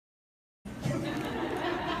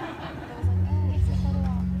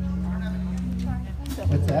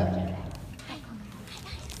What's that?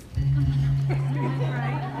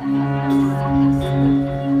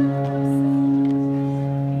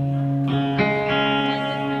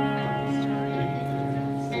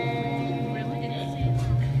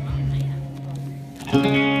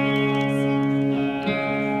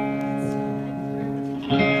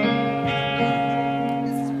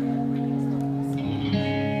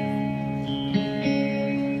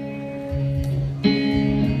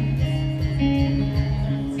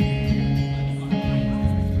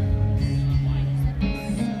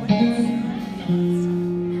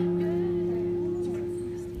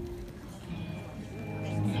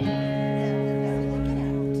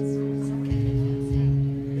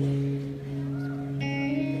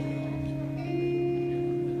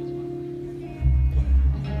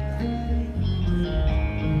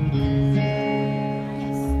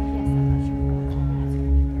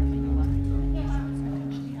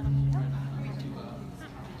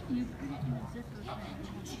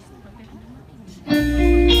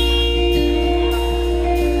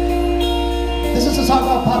 This is a song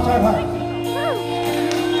called Pop-Tart Heart.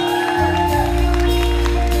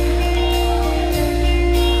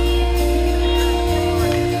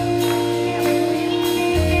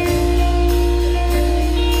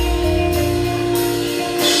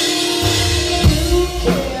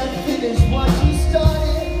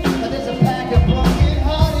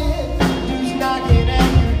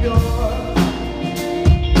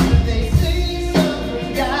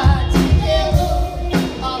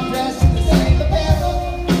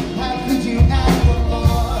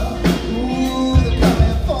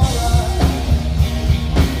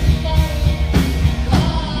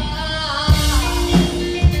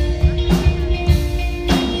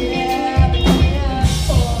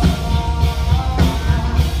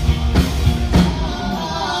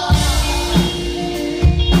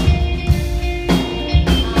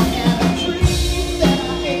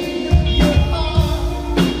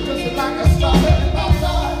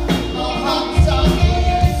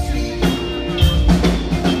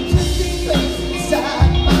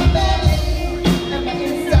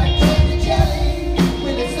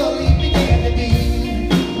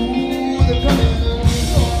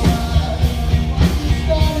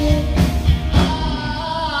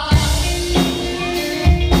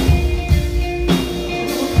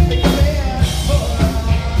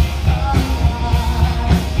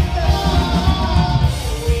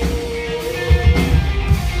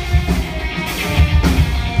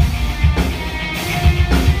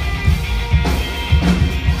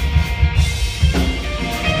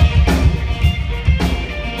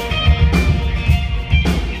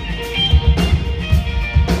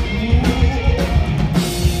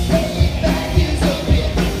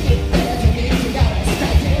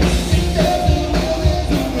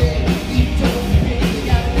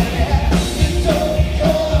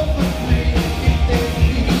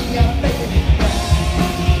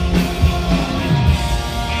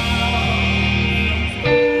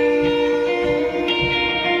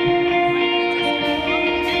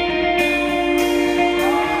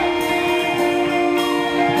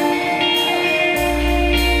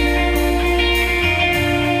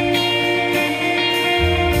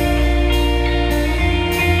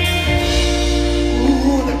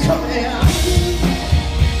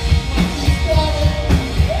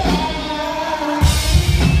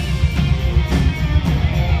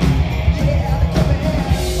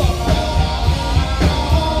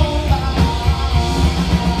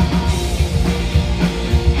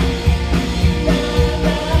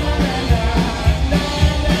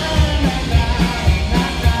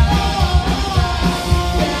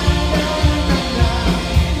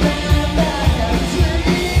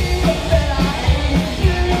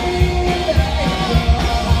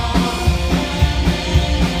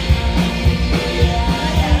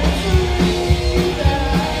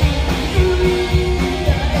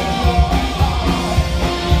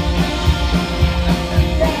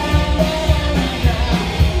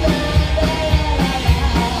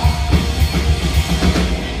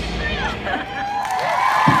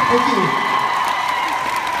 Thank you.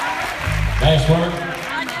 Nice work.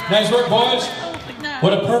 Nice work, boys.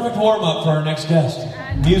 What a perfect warm-up for our next guest.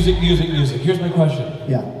 Music, music, music. Here's my question.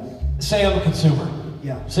 Yeah. Say I'm a consumer.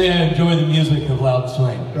 Yeah. Say I enjoy the music of Loud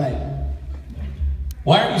Swing. Right.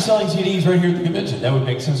 Why aren't you selling CDs right here at the convention? That would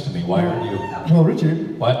make sense to me. Why aren't you? Well,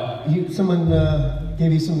 Richard. What? Someone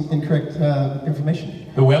gave you some incorrect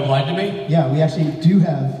information. The web lied to me? Yeah, we actually do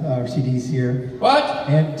have our CDs here. What?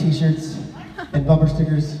 And T-shirts, and bumper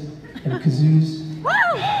stickers, and kazoos.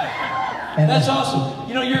 And that's awesome.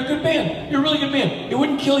 You know, you're a good band. You're a really good band. It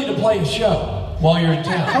wouldn't kill you to play a show. while you're in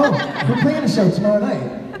town. Oh, we're playing a show tomorrow night.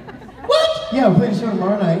 What? Yeah, we're playing a show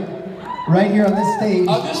tomorrow night, right here on this stage.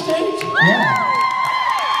 On this stage? Yeah.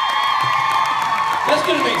 That's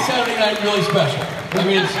gonna make Saturday night really special. I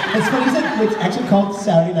mean, It's funny, it's actually called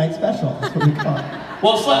Saturday Night Special. That's what we call it.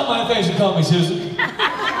 well, slap my face and call me Susan.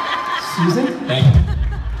 Susan? Thank you.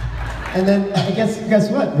 And then, guess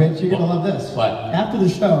what, Rich? You're gonna love this. What? After the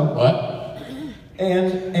show, What?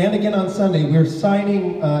 and again on Sunday, we're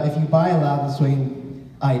signing, if you buy a Loud and Swing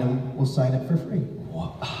item, we'll sign it for free.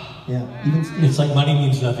 What? Yeah, even Steve. It's like money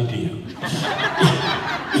means nothing to you.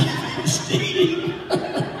 Steve.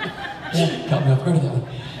 Caught me off guard with that one.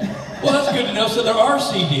 Well, that's good to know. So there are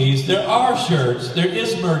CDs, there are shirts, there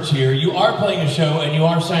is merch here. You are playing a show and you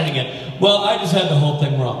are signing it. Well, I just had the whole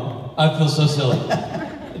thing wrong. I feel so silly.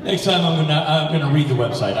 Next time I'm gonna read the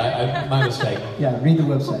website. My mistake. Yeah, read the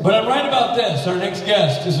website. But I'm right about this. Our next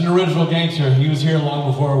guest is an original gangster. He was here long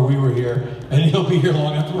before we were here, and he'll be here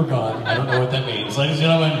long after we're gone. I don't know what that means. Ladies and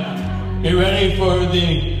gentlemen, get ready for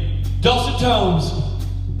the dulcet tones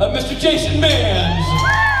of Mr. Jason Mann.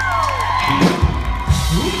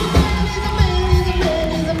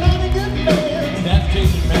 That's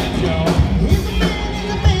Jason Mann, y'all.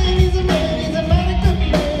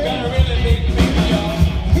 Got a really big baby, y'all.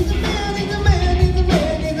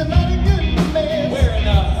 Wearing a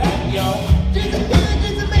hat, y'all.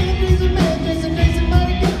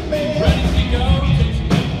 Ready to go, Jason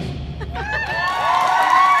Mann.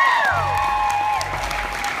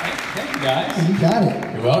 Thank you, guys. You got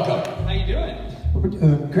it. You're welcome. How you doing? We're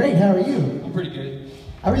doing great. How are you? I'm pretty good.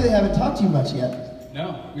 I really haven't talked to you much yet.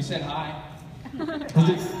 No, we said hi.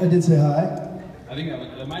 I did say hi. I think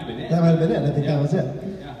that might have been it. That might have been it. I think Yeah. that was it.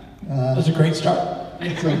 Yeah. That's a great start.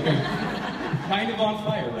 It's kind of on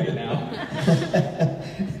fire right now.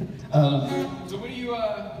 So what do you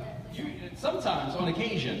sometimes, on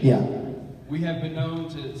occasion, Yeah. we have been known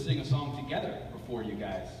to sing a song together before you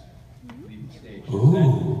guys leave the stage.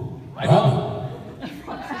 Ooh. I know.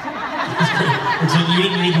 Except you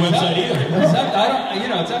didn't read the website either. It's up,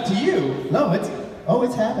 it's up to you. No, it's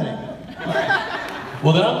happening.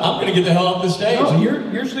 Well, then I'm going to get the hell off the stage. No,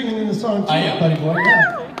 you're singing in the song too, I am? buddy boy.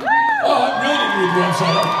 Yeah. Oh, I really didn't read the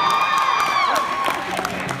website.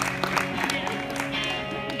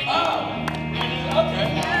 Oh, okay.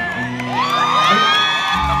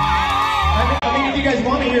 I mean, if you guys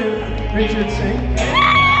want to hear Richard sing.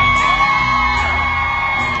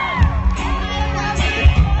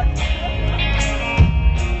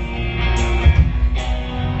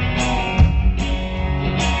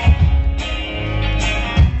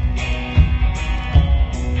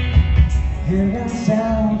 Heading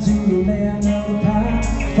south to the land of the pine,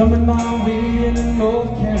 coming my way into North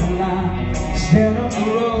Carolina. Stand up the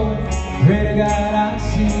road, pray to God I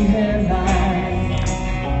see headlights.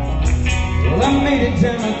 Well, I made it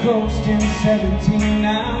down the coast in 17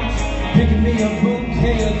 hours, picking me a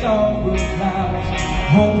bouquet of dogwood flowers,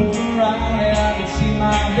 hoping from Raleigh I could see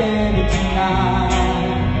my baby tonight.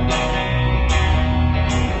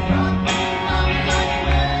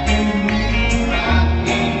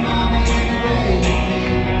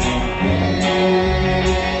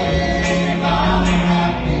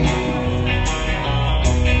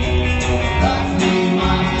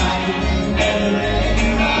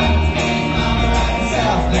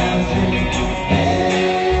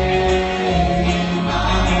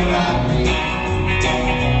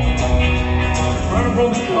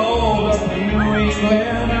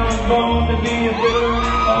 I was born to be a bitter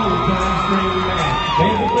old-time string man.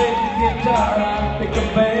 Baby plays the guitar, I pick a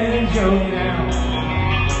banjo now.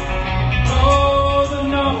 Oh, the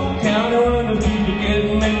North County wonder people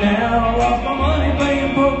getting me now. I lost my money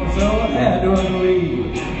playing poker, so I had to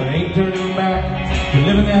leave. But I ain't turning back to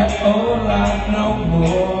living that old life no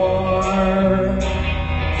more.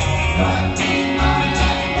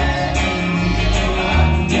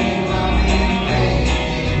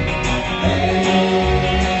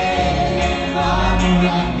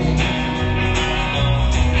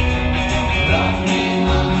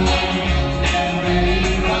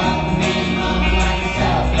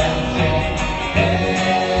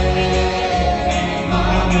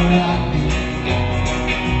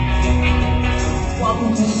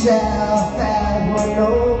 Welcome to South Ave, one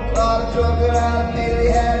old caught a trucker out of Billy,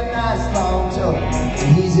 had a nice long tow.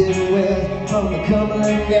 And he's heading west from the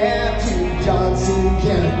Cumberland Gap to Johnson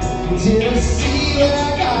County, Tennessee. But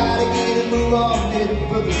I gotta get a move on, heading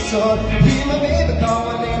for the sun. Hear my baby call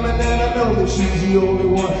my name, and then I know that she's the only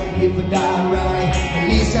one. If I die right, at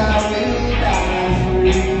least I will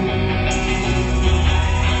die free.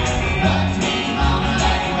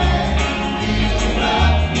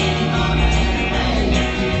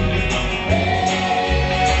 Hey,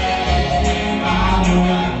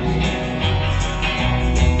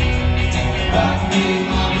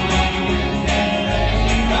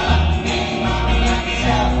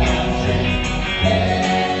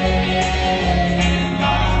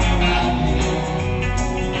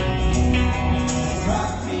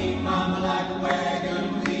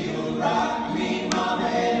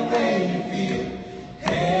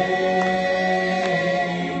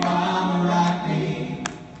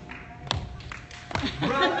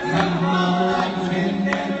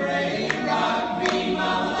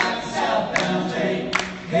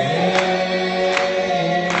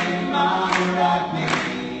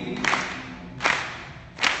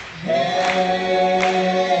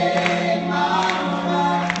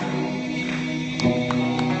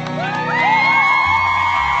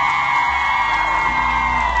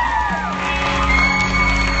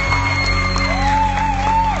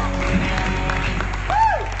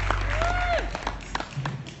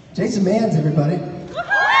 Jason Manns, everybody. Thank you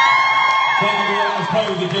very much, play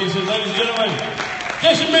with you, Jason. Ladies and gentlemen,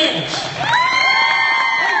 Jason Manns.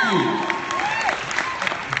 Thank you.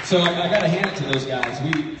 So I got to hand it to those guys.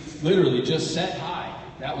 We literally just said hi.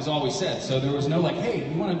 That was all we said. So there was no like, hey,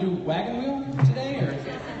 you want to do Wagon Wheel today? Or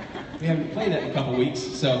we haven't played that in a couple weeks.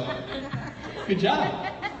 So good job.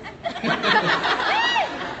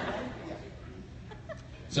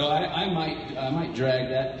 So I might drag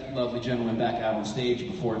that lovely gentleman back out on stage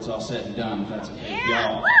before it's all said and done, if that's okay with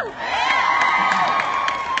y'all.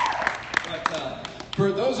 But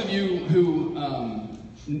for those of you who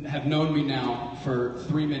have known me now for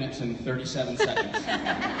 3 minutes and 37 seconds,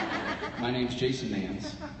 my name's Jason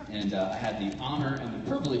Manns, and I had the honor and the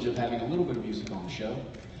privilege of having a little bit of music on the show,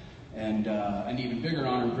 and an even bigger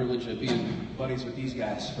honor and privilege of being buddies with these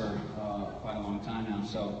guys for quite a long time now.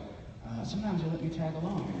 So. Sometimes they let me tag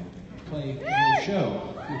along and play the whole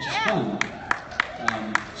show, which is fun.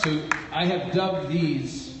 So I have dubbed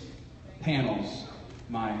these panels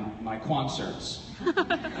my concerts.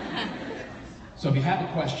 So if you have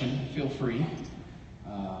a question, feel free.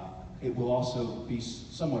 It will also be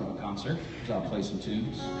somewhat of a concert, because I'll play some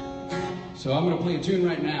tunes. So I'm going to play a tune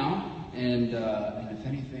right now, and if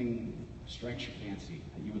anything strikes your fancy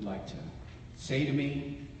that you would like to say to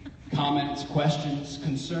me, comments, questions,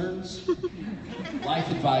 concerns, life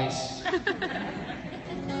advice,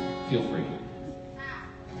 feel free.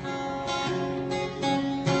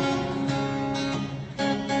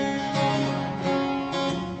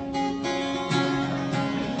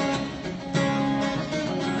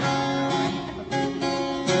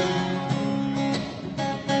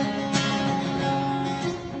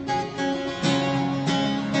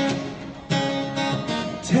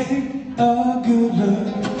 Take a good look.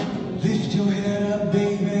 Lift your head up,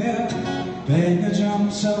 baby. Bang a drum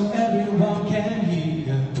so everyone can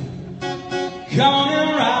hear. Come on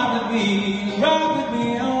and rock with me,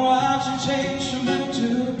 and watch you change from blue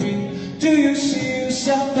to green. Do you see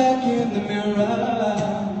yourself back in the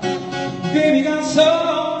mirror? Baby, got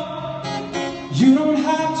soul. You don't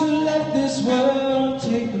have to let this world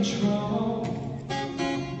take control.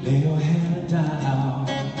 Lay your head down.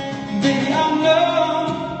 Baby, I know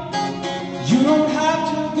you don't have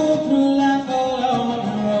to go through life all on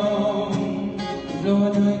your own. No, I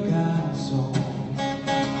know you got a soul.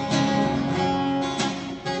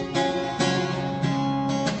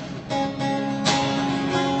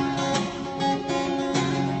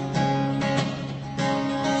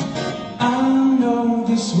 I know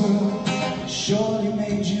this world surely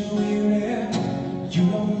made you weary. You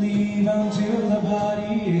won't leave until the party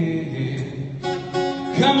ends.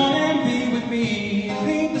 Come on and be with me.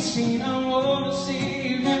 Leave the scene, I wanna see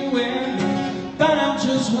you when found out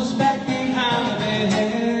just what's back behind the bed.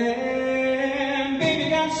 Baby,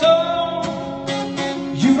 got soul.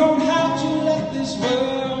 You don't have to let this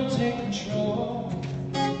world take control.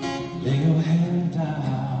 Lay your head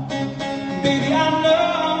down. Baby, I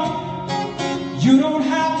know you don't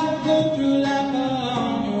have to go through life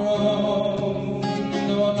on your own.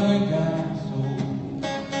 No, I know you got soul.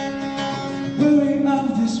 Worry of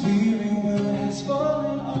this weary world has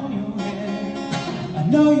fallen on your head. I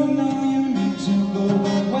know you need to go,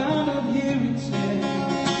 but wind up here instead.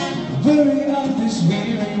 The worry of this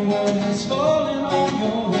weary world has fallen on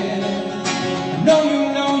your head. I know you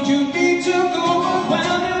need to go, but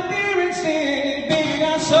wind up here instead. Baby,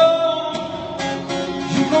 got soul.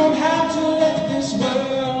 You don't have to let this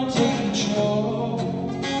world take control.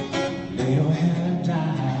 Lay your head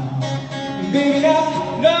down. Baby, I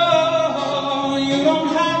know you don't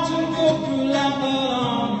have to go through life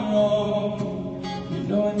on your own. You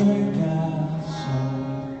know I know you got soul.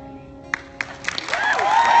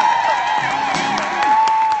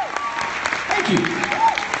 Thank you.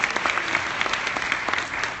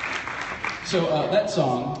 So that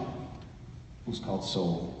song was called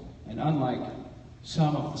Soul. And unlike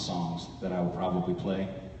some of the songs that I will probably play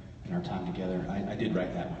in our time together, I did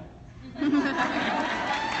write that one.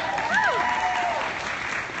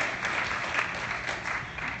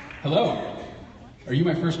 Hello. Are you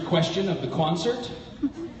my first question of the concert? I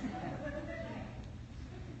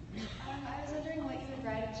was wondering what you would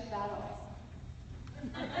ride into battle.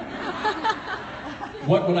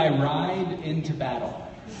 What would I ride into battle?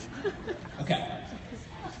 Okay.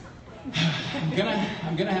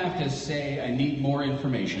 I'm gonna have to say I need more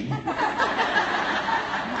information.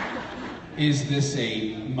 Is this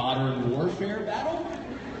a modern warfare battle?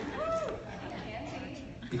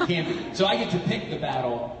 It can be. So I get to pick the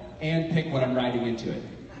battle and pick what I'm riding into it.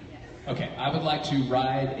 Okay, I would like to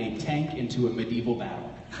ride a tank into a medieval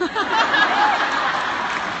battle.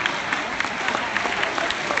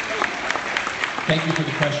 Thank you for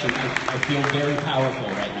the question. I feel very powerful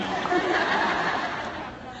right now.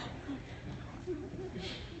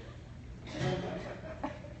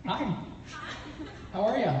 Hi. How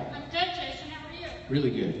are you? I'm good, Jason. How are you? Really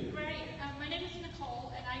good. Great. My name is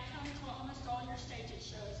Nicole, and I come to almost all your stages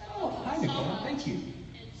shows. Oh, hi, Nicole. Thank you.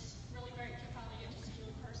 It's really great to finally get to see you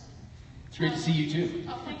in person. It's great to see you, too.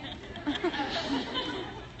 Oh, thank you.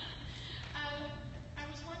 I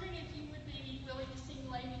was wondering if you would be willing to sing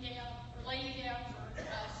Lay Me Down for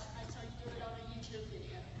us. I saw you do it on a YouTube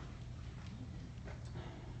video.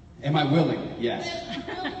 Am I willing? Yes.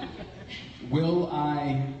 Will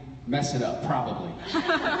I mess it up? Probably.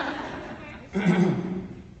 There's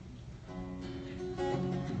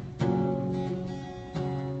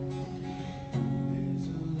a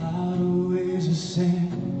lot of ways to sing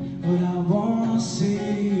what I wanna say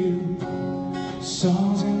to you.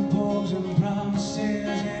 Songs and poems and promises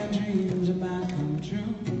and dreams that might come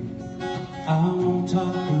true. I won't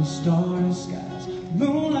talk of starry skies,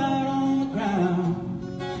 moonlight on the ground.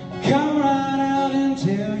 I'll come right out and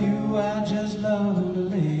tell you I just love to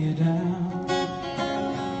lay you down.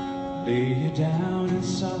 Lay you down and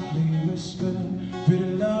softly whisper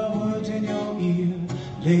pretty love words in your ear.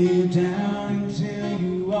 Lay you down and tell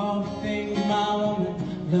you all the things my woman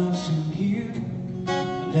loves to hear.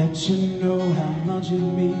 Let you know how much it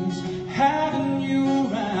means having you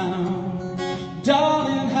around.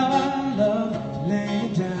 Darling, how I love to lay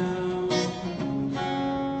you down.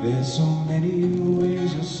 There's so many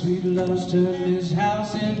ways your sweet love's turned this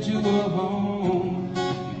house into a home.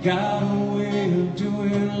 Got a way of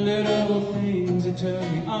doing little things that turn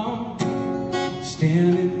me on.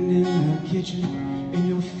 Standing in the kitchen in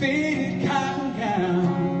your faded cotton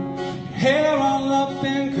gown, your hair all up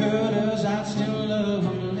in curlers, I'd still love to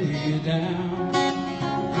lay you down.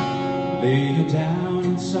 Lay you down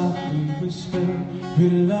and softly whisper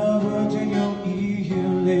pretty love words in your ear.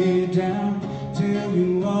 Lay you down, tell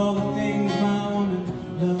you all the things my woman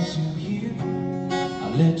loves to hear.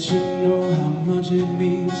 I'll let you know how much it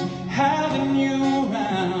means having you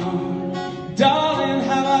around. Darling,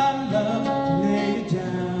 how I love to lay you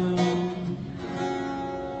down.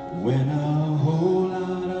 When a whole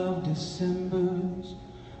lot of Decembers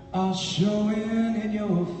are showing in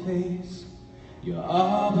your face, your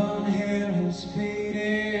auburn hair has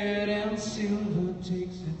faded and silver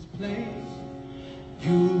takes its place.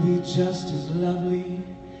 You'll be just as lovely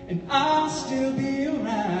and I'll still be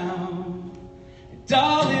around. And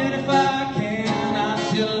darling, if I can, I'd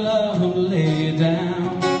still love to lay you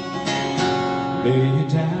down. Lay you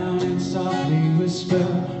down and softly whisper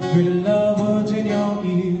pretty love words in your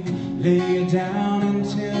ear. Lay you down and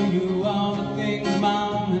tell you all the things my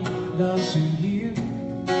woman loves to hear.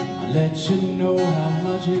 I'll let you know how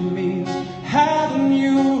much it means having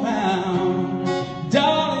you around.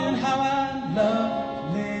 Darling, how I love to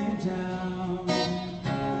lay you down.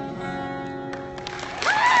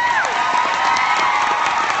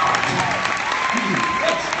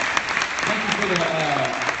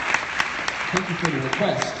 Thank you for the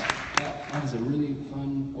request. That was a really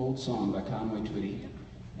fun old song by Conway Twitty,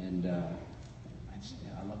 and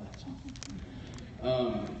I love that song.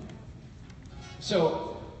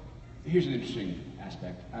 So here's an interesting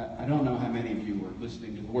aspect. I don't know how many of you were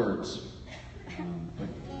listening to the words, but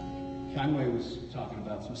Conway was talking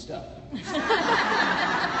about some stuff in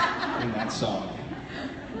that song.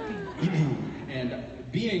 And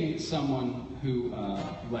being someone who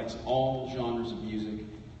likes all genres of music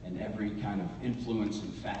and every kind of influence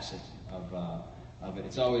and facet of it,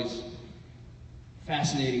 it's always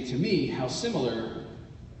fascinating to me how similar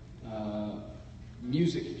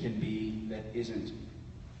music can be that isn't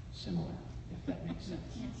similar, if that makes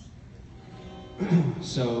sense.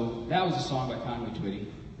 So that was a song by Conway Twitty,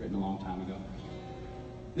 written a long time ago.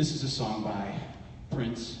 This is a song by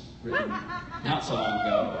Prince, written not so long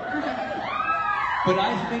ago. But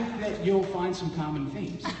I think that you'll find some common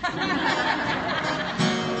themes.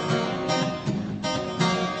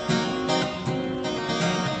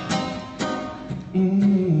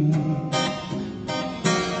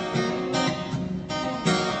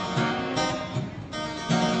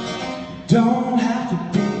 Don't have to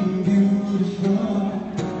be beautiful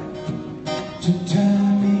to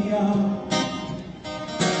turn me on.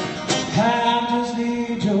 I just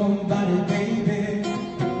need your body, baby,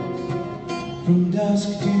 from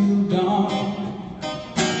dusk till dawn.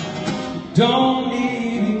 Don't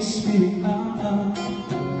need experience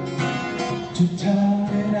to turn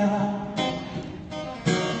it out.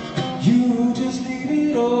 You just leave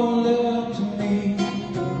it all up to me.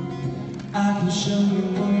 I can show you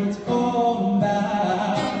what it's all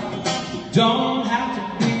about. You don't have to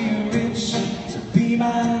be rich to be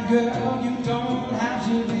my girl. You don't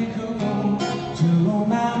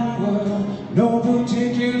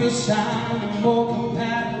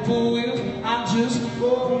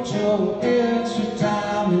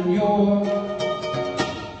door.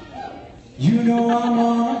 You know I'm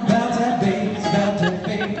all about that bass, about that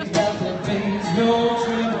bass, about that bass, no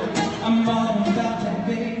trouble. I'm all about that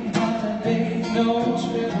bass, no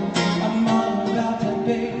trouble. I'm all about that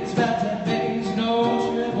bass, no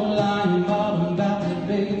trouble. I'm all about that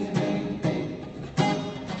bass,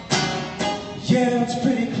 yeah, it's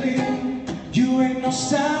pretty clear, you ain't no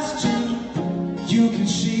size 2. You can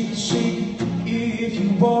shake it if you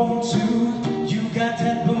want to. You got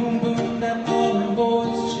that boom boom that all the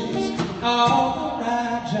boys chase. All the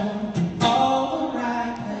right jump, all the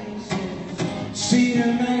right places. See the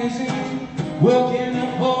magazine, working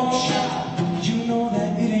up for a shot. You know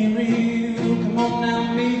that it ain't real. Come on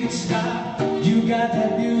now, make it stop. You got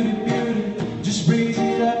that beauty, just raise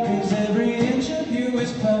it up, 'cause every inch of you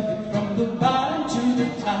is perfect from the bottom to the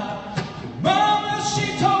top. Mama, she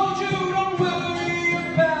told you don't worry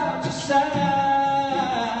about your side.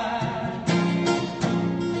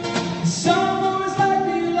 Some boys like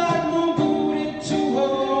me like more booty to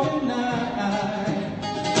hold at night.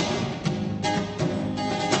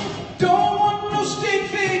 Don't want no stick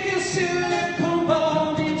figure, silicone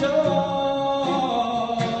Barbie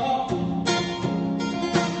doll.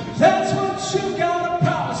 That's what you gotta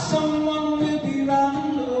promise, someone will be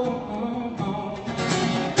riding low.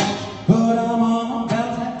 But I'm all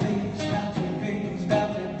about that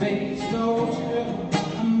bass, no trouble.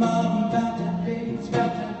 I'm all about that bass,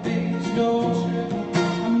 no trouble.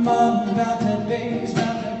 I'm all about that bass,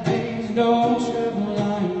 no trouble.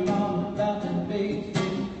 I'm all about that bass.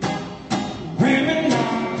 Women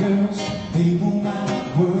and girls, they move my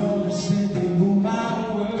world. I said they move my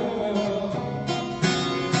world.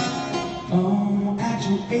 Oh, at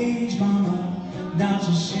your age, mama, not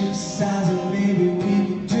just your size, and maybe we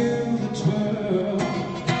can do the twirl.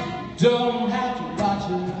 Don't have to watch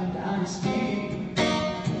a dynasty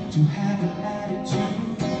to have an attitude.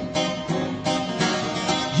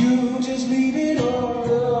 You just leave it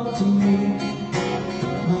all up to me.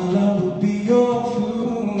 My love will be your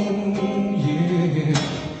food, yeah.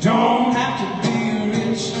 Don't have to be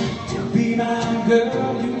rich to be my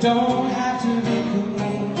girl. You don't have to be cool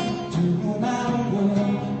to rule my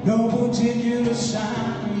world. No particular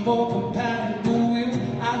sign, more compatible with.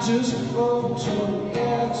 I just wrote your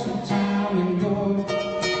extra time and go.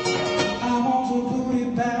 I want to put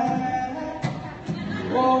it back.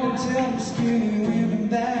 Won't tell the skinny women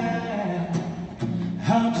that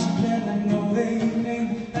I'm just glad I know they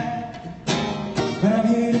ain't fat. But I'm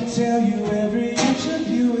here to tell you every inch of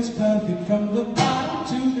you is perfect from the bottom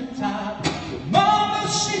to the top. Your mama,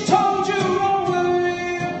 she told you don't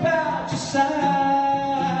worry about your side.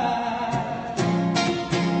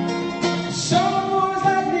 Some boys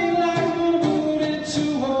like me like one booty to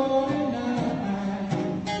hold at night.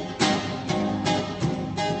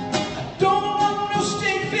 I don't want no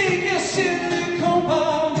stick figure, silicone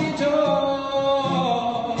Barbie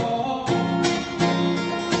doll.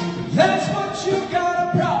 That's what you gotta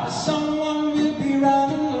promise, someone will be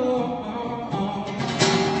riding low.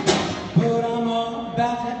 But I'm all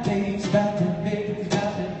about that bass,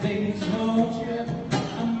 no trouble.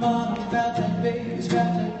 I'm all about that bass, no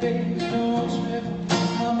trouble.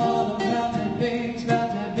 I'm all about that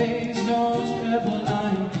bass, no trouble.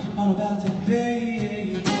 I'm all about that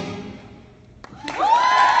bass.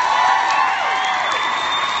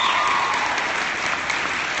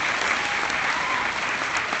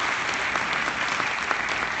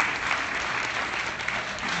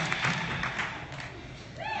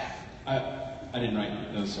 I didn't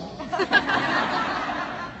write those songs.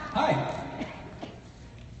 Hi.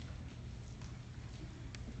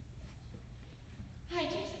 Hi,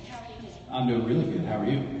 Jason. How are you doing? I'm doing really good. How are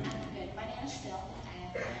you? I'm good. My name is Phil, and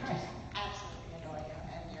I just absolutely adore you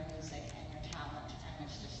and your music and your talent, and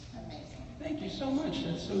it's just amazing. Thank you so much.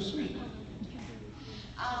 That's so sweet.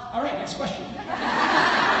 Um, All right, next question.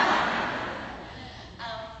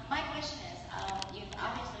 My question is, you've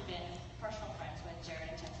obviously been personal friends with Jared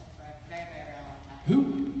and Jensen for a very, very, very long time. Who?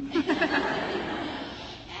 And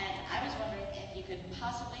I was wondering if you could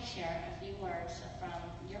possibly share a few words from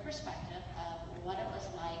your perspective of what it was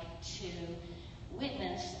like to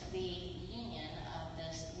witness the union of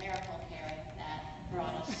this miracle pair that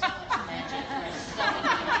brought us so much magic for so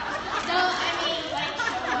many years. No, I mean, like,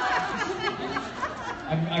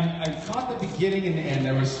 I caught the beginning and the end.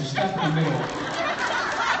 There was some stuff in the middle.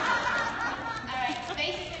 Alright,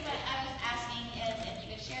 basically what I was asking is if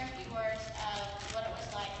you could share a few words of what it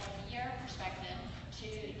was like from your perspective to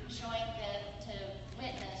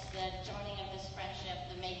witness the joining of this friendship,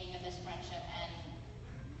 the making of this friendship, and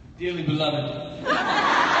Dearly beloved, we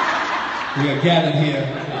are gathered here.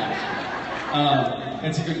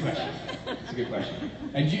 It's a good question. That's a good question.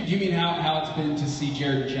 And do you mean how it's been to see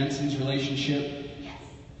Jared and Jensen's relationship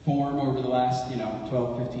form over the last,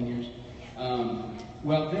 12, 15 years?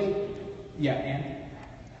 Well, and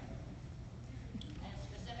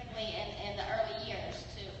specifically in the early years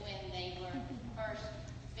to when they were first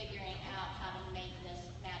figuring out how to make this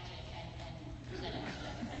magic and present it to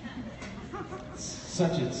everybody.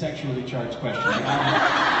 Such a sexually charged question.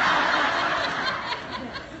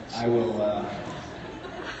 I will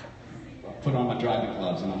put on my driving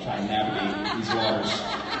gloves and I'll try to navigate these waters.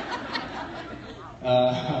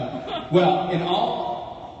 Well, in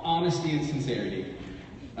all honesty and sincerity,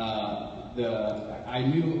 I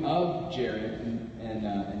knew of Jared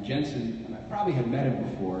and Jensen, and I probably had met him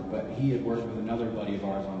before, but he had worked with another buddy of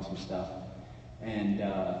ours on some stuff. And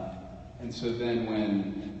so then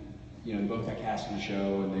when, they both got cast in the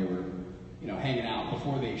show and they were, hanging out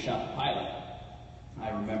before they shot the pilot, I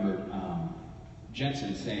remember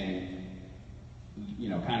Jensen saying,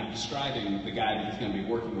 kind of describing the guy that he's going to be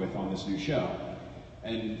working with on this new show.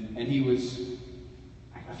 And he was,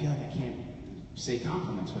 I feel like I can't say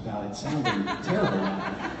compliments without it sounding terrible.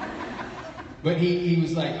 But he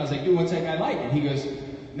was like, I was like, dude, what's that guy like? And he goes,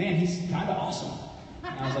 man, he's kind of awesome.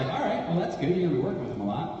 And I was like, all right, well, that's good. You're going to be working with him a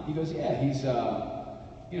lot. He goes, yeah, he's,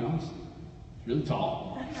 he's really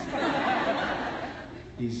tall.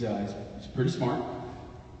 He's pretty smart.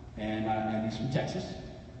 And he's from Texas.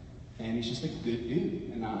 And he's just a good dude.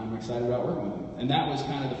 And I'm excited about working with him. And that was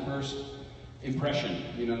kind of the first impression.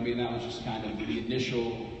 You know what I mean? That was just kind of the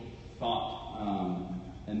initial thought.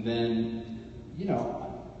 And then,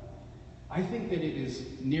 I think that it is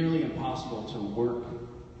nearly impossible to work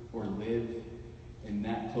or live in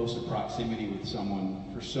that close a proximity with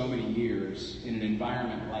someone for so many years in an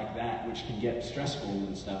environment like that, which can get stressful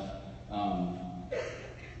and stuff,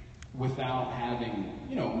 without having,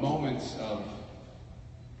 moments of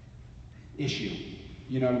issue.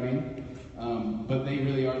 You know what I mean? But they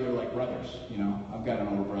really are, they're like brothers, I've got an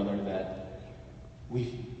older brother that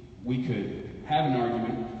we could have an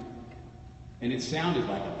argument, and it sounded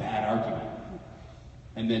like a bad argument.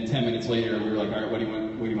 And then 10 minutes later, we were like, all right, what do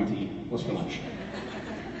you want to eat? What's for lunch?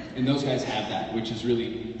 And those guys have that, which is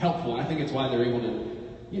really helpful. And I think it's why they're able to,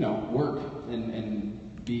 work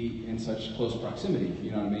and be in such close proximity.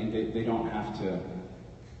 You know what I mean? They don't have to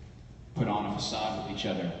put on a facade with each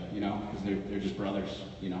other, because they're just brothers,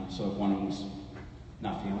 So if one of them's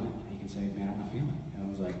not feeling it, he can say, man, I'm not feeling it. And I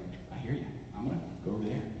was like, I hear you. I'm going to go over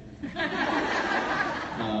there.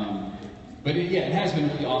 But it has been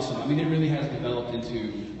really awesome. I mean, it really has developed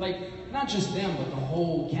into, not just them, but the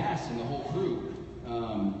whole cast and the whole crew.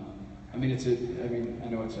 I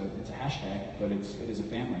know it's a hashtag, but it is a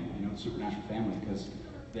family, supernatural family, because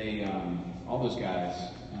they, all those guys,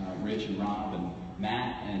 Rich and Rob and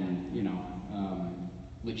Matt, and,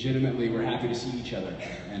 legitimately we're happy to see each other,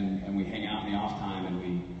 and we hang out in the off time,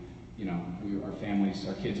 and our families,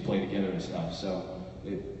 our kids play together and stuff,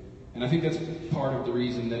 and I think that's part of the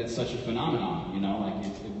reason that it's such a phenomenon,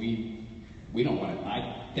 we don't want it,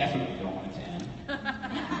 I definitely don't want it to end.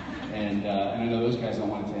 And I know those guys don't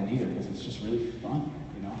want it to end either, because it's just really fun,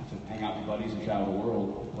 to hang out with buddies and travel the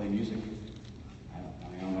world, play music. I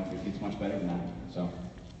don't know if it gets much better than that. So,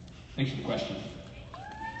 thanks for the question.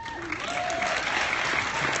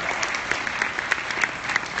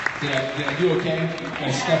 Did I do okay? Did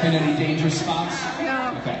I step in any dangerous spots?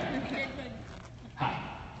 No. Okay. Hi.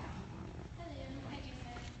 Hello, hi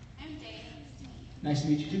Jason. I'm Dave. Nice to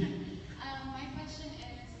meet you too. My question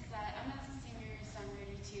is that I'm a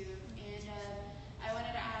singer-songwriter too, and I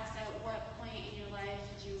wanted to ask, at what point in your life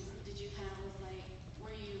did you kind of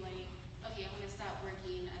were you like, okay, I'm gonna stop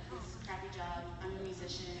working at this crappy job. I'm a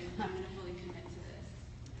musician. I'm gonna fully commit to this.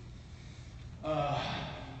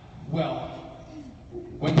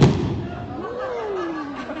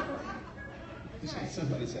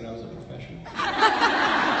 Somebody said I was a professional.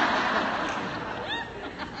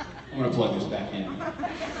 I'm going to plug this back in.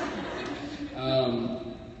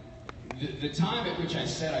 The time at which I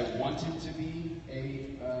said I wanted to be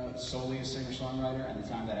solely a singer-songwriter and the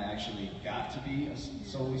time that I actually got to be a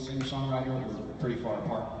solely singer-songwriter were pretty far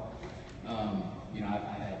apart. I've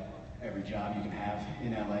had every job you can have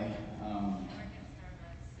in LA.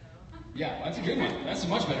 Yeah, that's a good one. That's a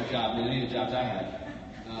much better job than any of the jobs I had.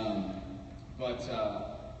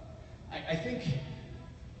 I think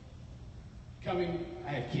I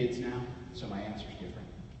have kids now, so my answer's different,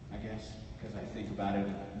 I guess, because I think about it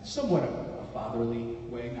in somewhat of a fatherly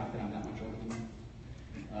way, not that I'm that much older than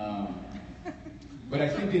you. But I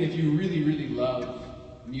think that if you really, really love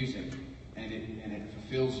music and it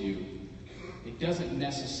fulfills you, it doesn't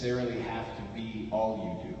necessarily have to be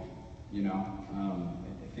all you do,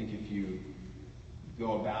 I think if you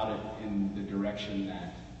go about it in the direction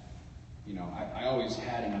that, you know, I always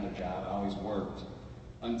had another job, I always worked,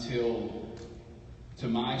 until, to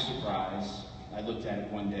my surprise, I looked at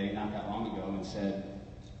it one day not that long ago and said,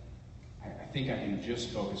 I think I can just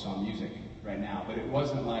focus on music right now. But it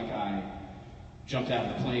wasn't like I jumped out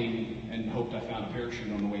of the plane and hoped I found a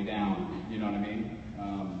parachute on the way down, you know what I mean?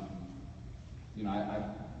 You know,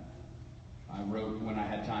 I wrote when I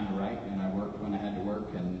had time to write, and I worked when I had to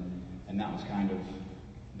work, and that was kind of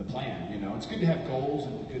the plan, you know? It's good to have goals,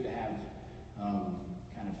 and it's good to have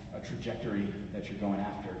kind of a trajectory that you're going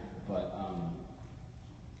after, but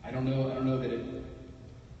I don't know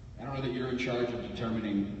that you're in charge of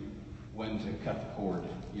determining when to cut the cord,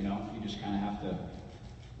 you know? You just kind of have to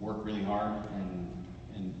work really hard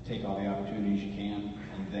and take all the opportunities you can,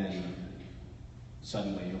 and then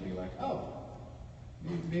suddenly you'll be like, oh,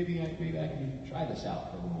 maybe I can try this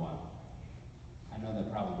out for a little while. I know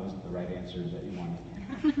that probably wasn't the right answer that you wanted.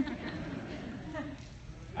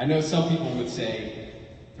 I know some people would say,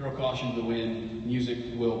 throw caution to the wind, music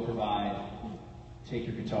will provide, take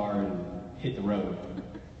your guitar and hit the road.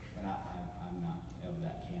 But I'm not of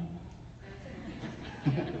that camp.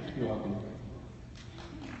 You're welcome.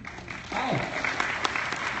 Hi.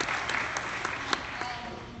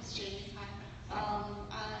 It's Jamie. Hi.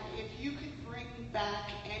 If you could bring back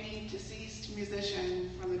any deceased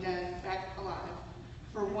musician from the dead back alive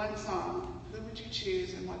for one song, who would you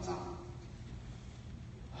choose and what song?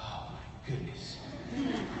 Oh my goodness.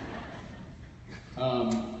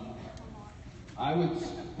 I would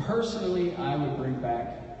bring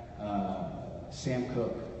back Sam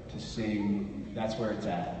Cooke to sing "That's Where It's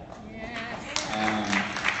At."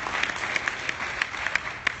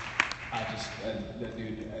 That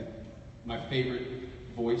dude, my favorite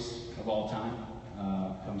voice of all time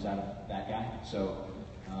comes out of that guy. So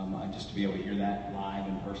just to be able to hear that live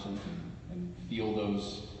in person and feel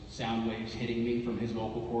those sound waves hitting me from his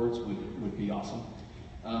vocal cords would be awesome.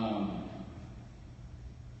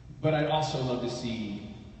 But I'd also love to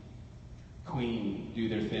see Queen do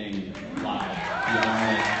their thing live, you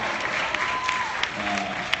know,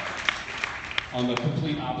 on the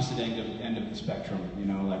complete opposite end of the spectrum, you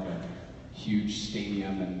know, like a huge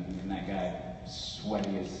stadium and that guy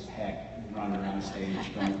sweaty as heck, running around the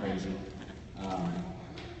stage, going crazy.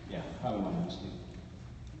 Yeah, probably one of those two.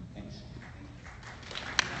 Thanks.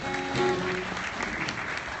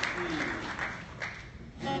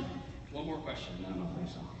 One more question, then I'm gonna play a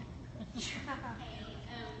song. Hey, I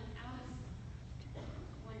was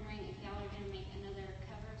wondering if y'all are going to make another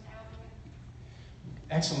covers album.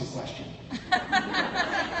 Excellent question. I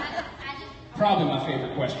Probably my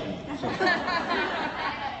favorite question. So.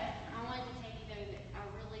 wanted to tell you though that I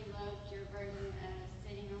really loved your version of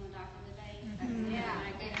Sitting on the Dock of the Bay. Yeah,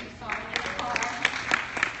 I gave you song in the car.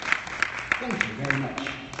 Thank you very much.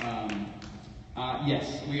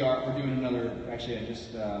 Yes, we are. We're doing another. Actually, I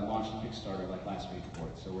just launched a Kickstarter like last week for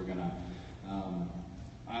it, so we're gonna.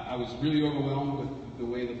 I was really overwhelmed with the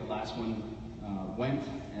way that the last one went,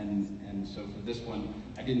 and so for this one,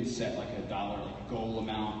 I didn't set like a goal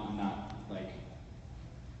amount. I'm not like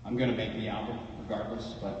I'm gonna make the album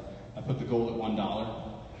regardless, but I put the goal at $1,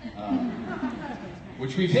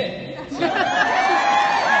 which we've hit. So.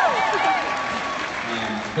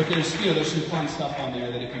 But there's some fun stuff on there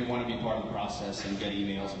that if you want to be part of the process and get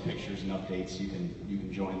emails and pictures and updates, you can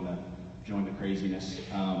join the craziness.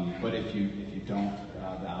 But if you don't,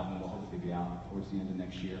 the album will hopefully be out towards the end of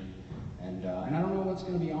next year. And I don't know what's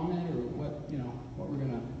going to be on it or what we're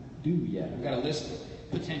going to do yet. We've got a list of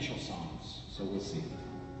potential songs, so we'll see.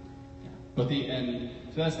 Yeah. But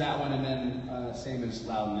so that's that one, and then same as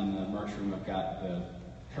Loudon in the merch room, I've got the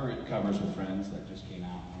current covers with friends that just came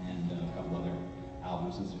out, and a couple other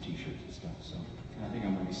albums and some t-shirts and stuff. So I think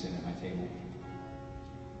I'm going to be sitting at my table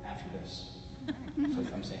after this. So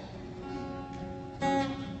come say hi.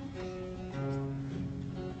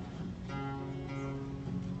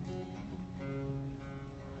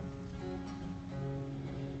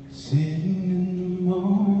 Sitting in the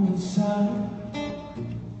morning sun,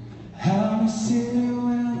 how to sit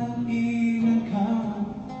when the evening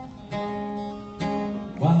comes,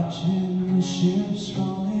 watching the ships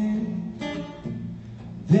roll in,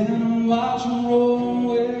 then I'm watching roll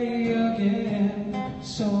away again.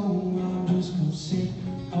 So I'm just gonna sit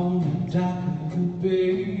on the dock of the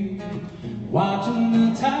bay, watching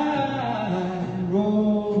the tide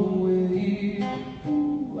roll away.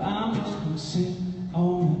 Ooh, I'm just gonna sit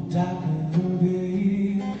on the dock of the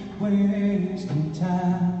bay, wasting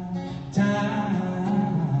time.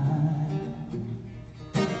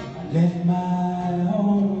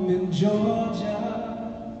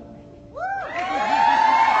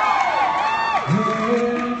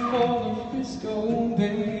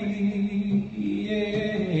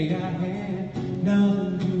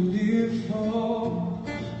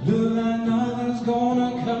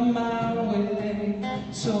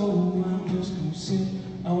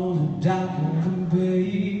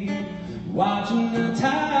 watching the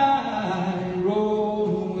tide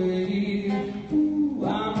roll away. Ooh,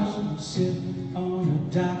 I'm just gonna sit on the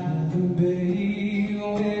dock of the bay,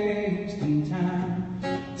 wasting time.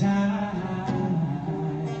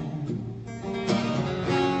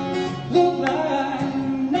 Look like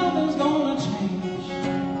nothing's gonna change.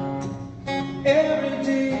 Every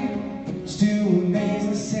day still remains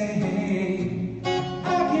the same.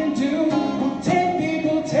 I can do what 10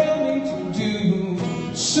 people tell me to do,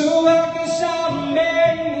 so I guess I'll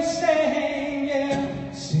make the same.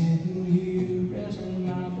 Yeah, sitting here resting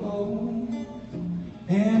my bones,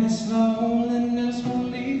 and this loneliness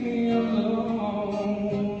won't leave me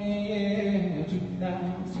alone. Yeah,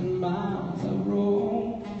 2,000 miles I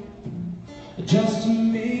roam just to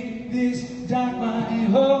make this dock my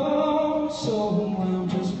home. So I'm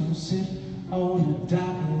just gonna sit on the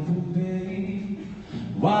dock of the bay,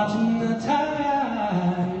 watching the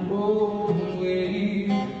tide roll away.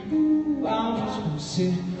 Ooh, I'm just gonna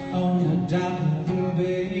sit on the dock of the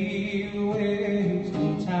bay,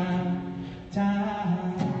 wasting time.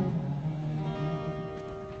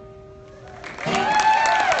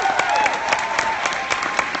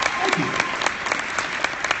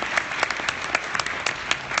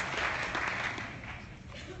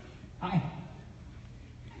 Hi.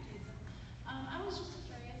 I was just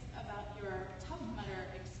curious about your Tough Mudder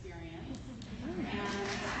experience. And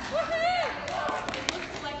it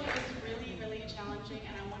looked like it was really, really challenging,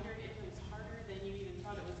 and I wondered if it was harder than you even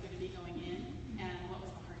thought it was going to be going in, and what was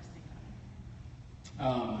the hardest thing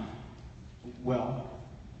about it? Well,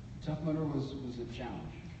 Tough Mudder was a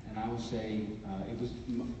challenge, and I would say it was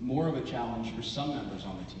more of a challenge for some members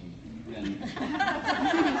on the team than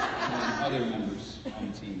other members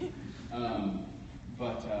on the team.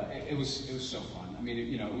 But it was so fun. I mean,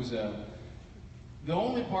 it was the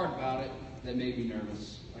only part about it that made me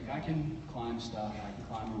nervous. Like, I can climb stuff, I can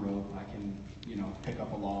climb a rope, I can, pick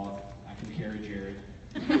up a log, I can carry Jared.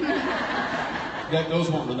 Those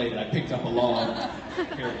weren't related. I picked up a log,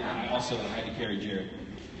 and I also had to carry Jared.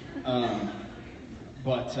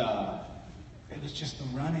 But it was just the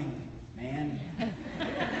running, man.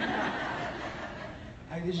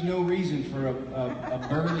 There's no reason for a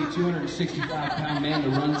burly 265-pound man to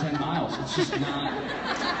run 10 miles. It's just not.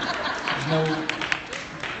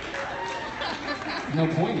 There's no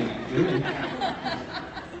point in it, really.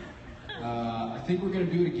 I think we're going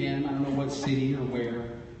to do it again. I don't know what city or where.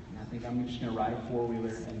 And I think I'm just going to ride a four-wheeler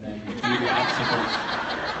and then do the obstacles.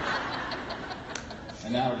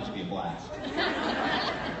 And that'll just be a blast.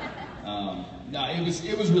 No,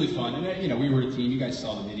 it was really fun, and we were a team. You guys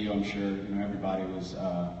saw the video, I'm sure. Everybody was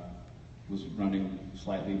running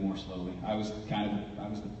slightly more slowly. I was the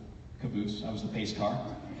caboose. I was the pace car.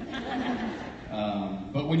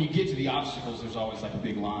 But when you get to the obstacles, there's always like a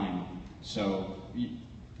big line. So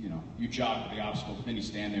you jog to the obstacles, but then you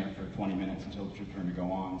stand there for 20 minutes until it's your turn to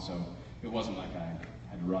go on. So it wasn't like I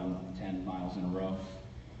had to run 10 miles in a row,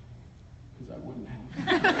 because I wouldn't have.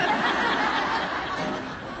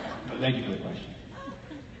 But thank you for the question.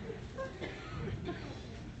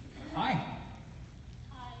 Hi.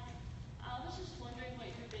 Hi. I was just wondering what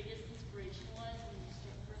your biggest inspiration was when you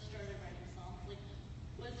first started writing songs. Like,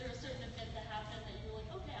 was there a certain event that happened that you were like,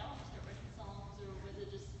 okay, I want to start writing songs, or was it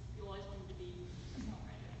just you always wanted to be a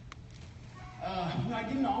songwriter? I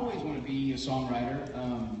didn't always want to be a songwriter.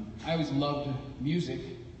 I always loved music,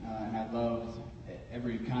 and I loved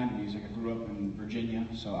every kind of music. I grew up in Virginia,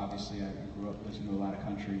 so obviously I grew up listening to a lot of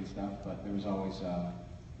country and stuff, but there was always,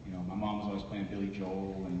 my mom was always playing Billy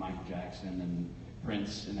Joel and Michael Jackson and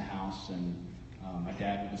Prince in the house, and my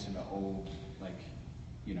dad would listen to old,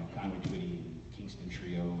 Conway Twitty and Kingston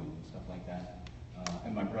Trio and stuff like that.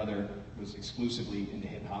 And my brother was exclusively into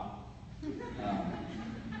hip-hop.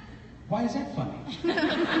 Why is that funny?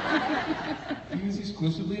 He was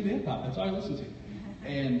exclusively into hip-hop, that's all I listened to.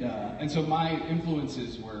 And so my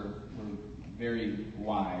influences were very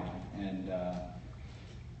wide, and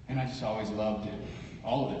I just always loved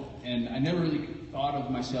all of it. And I never really thought of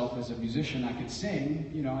myself as a musician. I could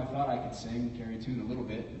sing, I thought I could sing, carry a tune a little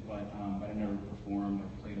bit, but I never performed. I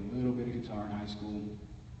played a little bit of guitar in high school,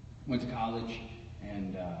 went to college,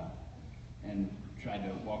 and tried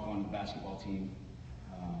to walk on the basketball team.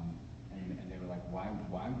 And they were like,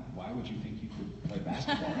 why would you think you could play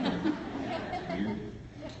basketball? It's weird.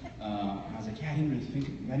 And I was like, yeah, I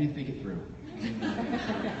didn't think it through.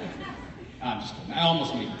 I'm just kidding. I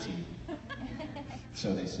almost made the team.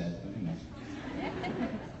 So they said, but who knows.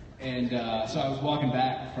 And so I was walking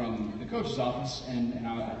back from the coach's office, and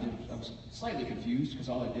I was slightly confused, because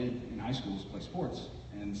all I did in high school was play sports.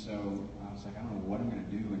 And so I was like, I don't know what I'm going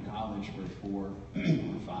to do in college for 4 or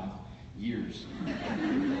 5 years.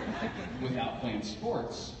 without playing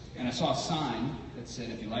sports. And I saw a sign that said,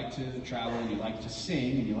 if you like to travel and you like to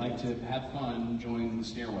sing and you like to have fun, join the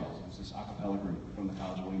Stairwells. It was this a cappella group from the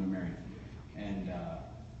College of William and Mary. And I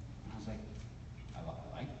was like, I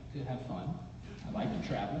like to have fun. I like to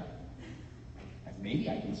travel. Maybe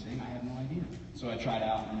I can sing. I have no idea. So I tried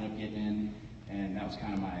out and ended up getting in, and that was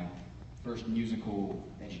kind of my first musical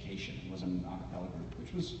education, was an a cappella group,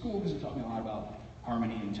 which was cool because it taught me a lot about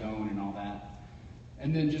harmony and tone and all that.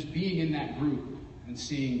 And then just being in that group and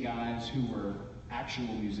seeing guys who were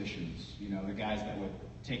actual musicians, you know, the guys that would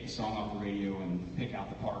take the song off the radio and pick out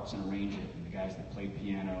the parts and arrange it, and the guys that played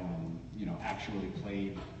piano and, you know, actually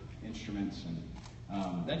played instruments,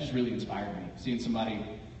 and that just really inspired me. Seeing somebody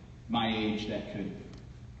my age that could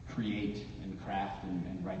create and craft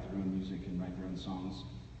and write their own music and write their own songs.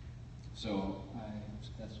 So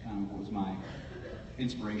that's kind of what was my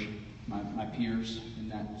inspiration, my peers in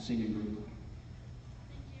that singing group.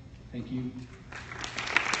 Thank you.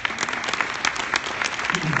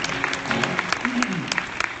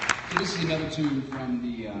 So this is another tune from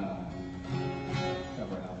the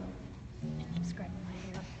cover album. I'm scrubbing my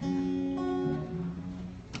hair.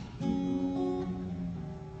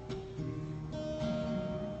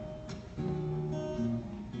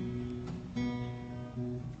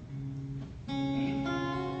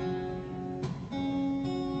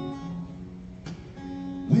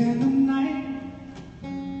 When the night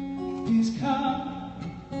is come,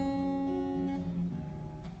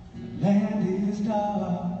 the land is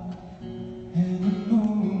dark, and the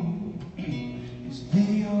moon is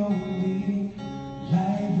the only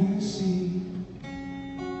light we see.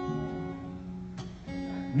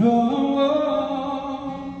 No, I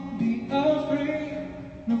won't be afraid.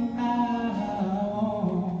 No, I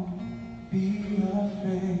won't be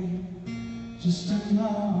afraid. Just as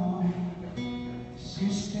long as you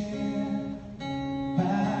stand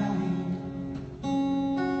by me.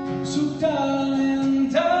 So darling,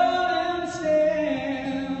 darling,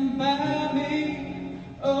 stand by me.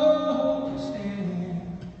 Oh, stand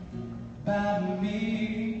by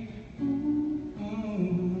me.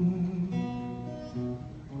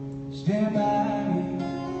 Stand by me.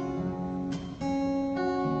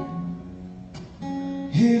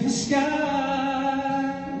 If the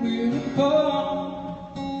sky will fall,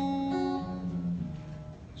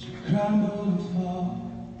 crumble and fall,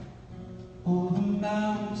 all the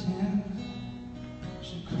mountains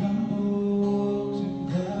should crumble to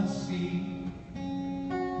the sea.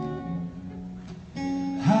 I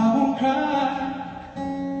won't cry,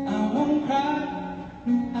 I won't cry,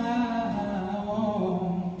 no, I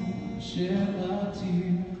won't shed a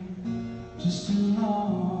tear, just as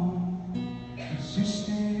long as you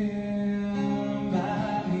stand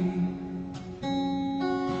by me.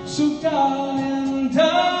 So darling,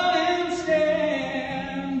 darling,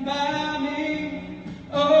 stand by me.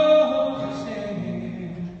 Oh,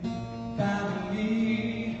 stand by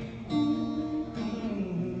me.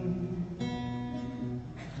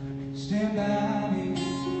 Stand by me.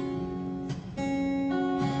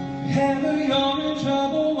 Ever you're in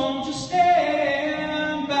trouble, won't you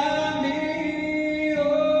stand by me?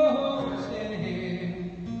 Oh,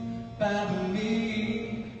 stand by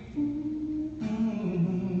me.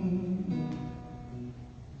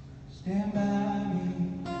 Stand by me.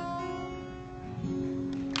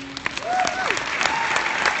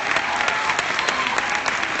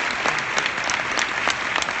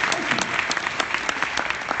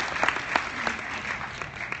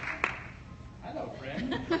 Hello, friend.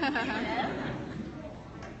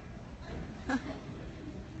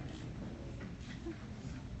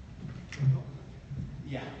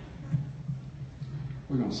 Yeah.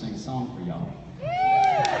 We're going to sing a song for y'all.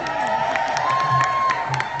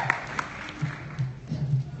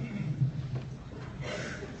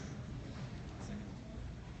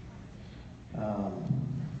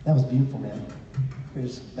 That was beautiful, man. We were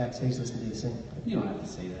just backstage listening to you sing. You don't have to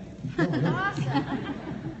say that. Oh, really? Awesome.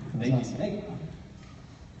 Thank you. Awesome. Thank you.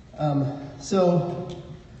 So,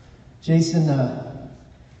 Jason,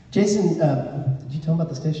 did you tell him about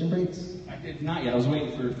the station breaks? I did not yet. I was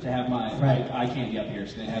waiting to have my Right. eye candy up here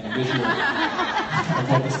so they'd have a visual of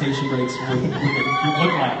what the station breaks would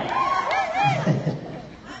look like.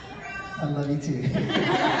 I love you too.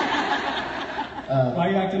 Why are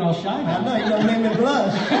you acting all shy now? I know, you don't make me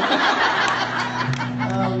blush.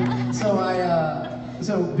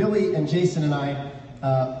 So Billy and Jason and I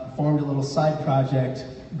formed a little side project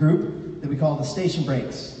group that we call the Station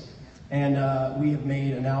Breaks. And we have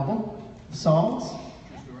made an album of songs.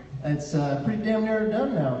 It's pretty damn near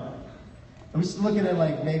done now. I'm just looking at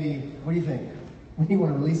like maybe, what do you think? When do you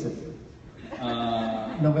want to release it?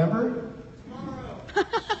 November?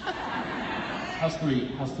 How's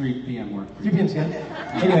 3 p.m. work? 3 p.m.'s good.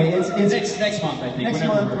 Anyway, it's next month, I think. Next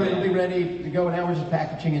month it'll be ready to go. Now we're just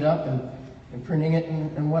packaging it up and printing it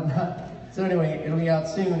and whatnot. So anyway, it'll be out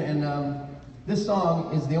soon. And this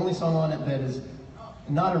song is the only song on it that is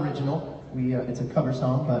not original. It's a cover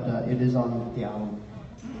song, but it is on the album.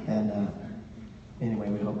 And anyway,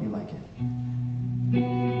 we hope you like it.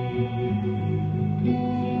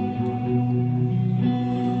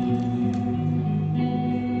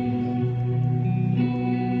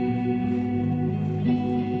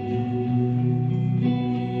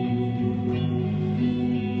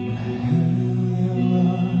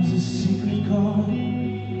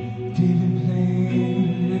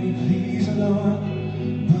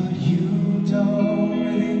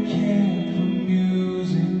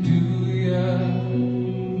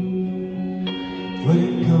 But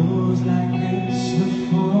it goes like this, the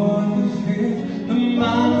fourth, the fifth, the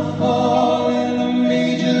minor fall and the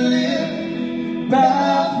major lift.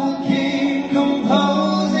 Baffled king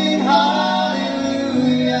composing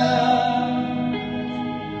hallelujah,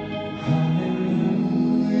 hallelujah,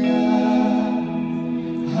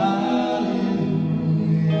 hallelujah,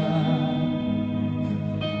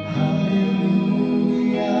 hallelujah,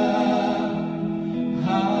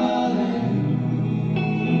 hallelujah.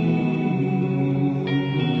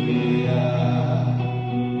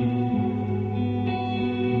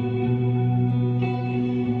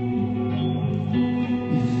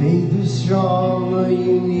 Faith was strong, but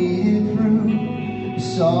you needed proof.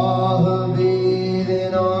 Saw her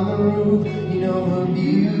bathing on the roof. You know her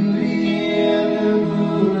beauty and the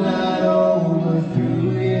moonlight overthrew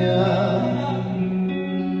you.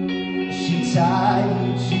 She tied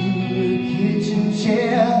you to the kitchen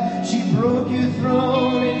chair. She broke your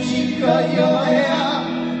throne and she cut your hair.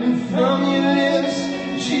 And from your lips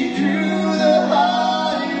she drew the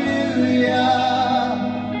hallelujah.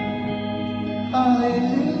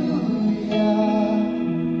 Hallelujah.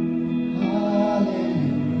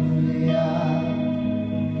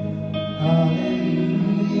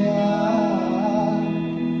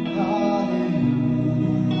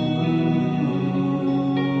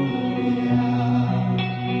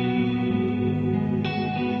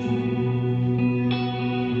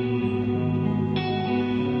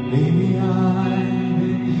 Maybe I've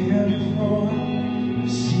been here before.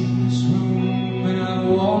 I've seen this room and I've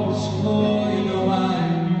walked this floor. You know I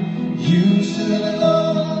used to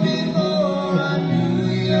love before I knew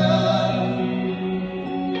ya.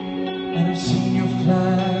 And I've seen your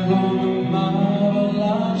flag on the marble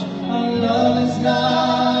arch. Our love is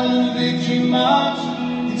not a victory march.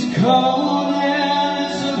 It's cold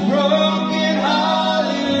and it's a broken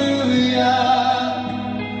hallelujah.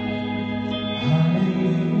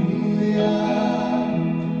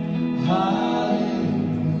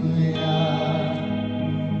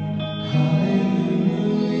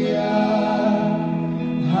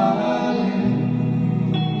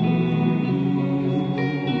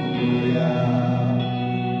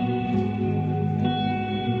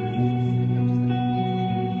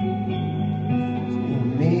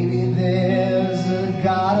 Maybe there's a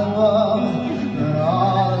God above, but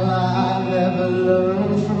all I've ever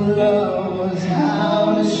learned from love was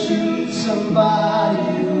how to shoot somebody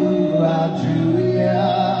who outdrew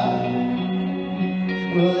ya.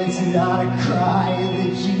 Well, it's not a cry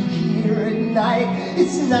that you hear at night.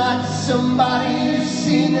 It's not somebody who's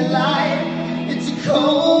seen the light. It's a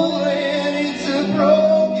cold and it's a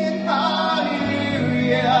broken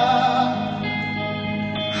hallelujah.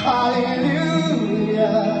 Hallelujah.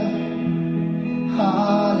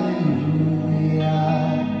 Hallelujah.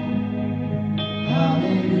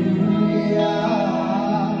 Hallelujah.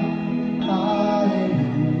 Hallelujah.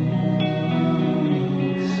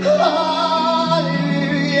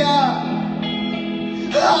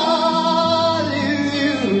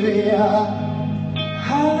 Hallelujah.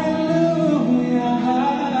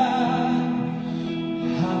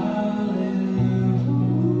 Hallelujah.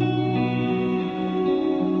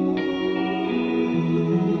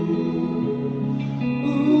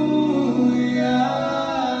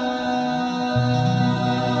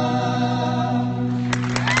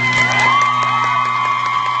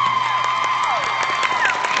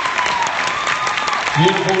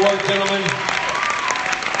 Beautiful work, gentlemen.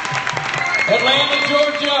 Atlanta,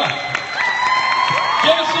 Georgia.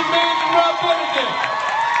 Jason Mann and Rob Benedict.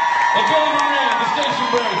 And Billy Moran, the Station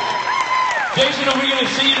Breaks. Jason, are we going to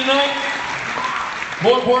see you tonight?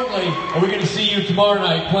 More importantly, are we going to see you tomorrow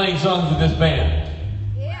night playing songs with this band?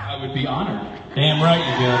 I would be honored. Damn right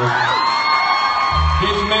you do.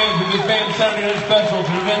 Jason Mann with this band Saturday Night Special. It's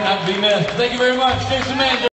an event not to be missed. Thank you very much, Jason Mann.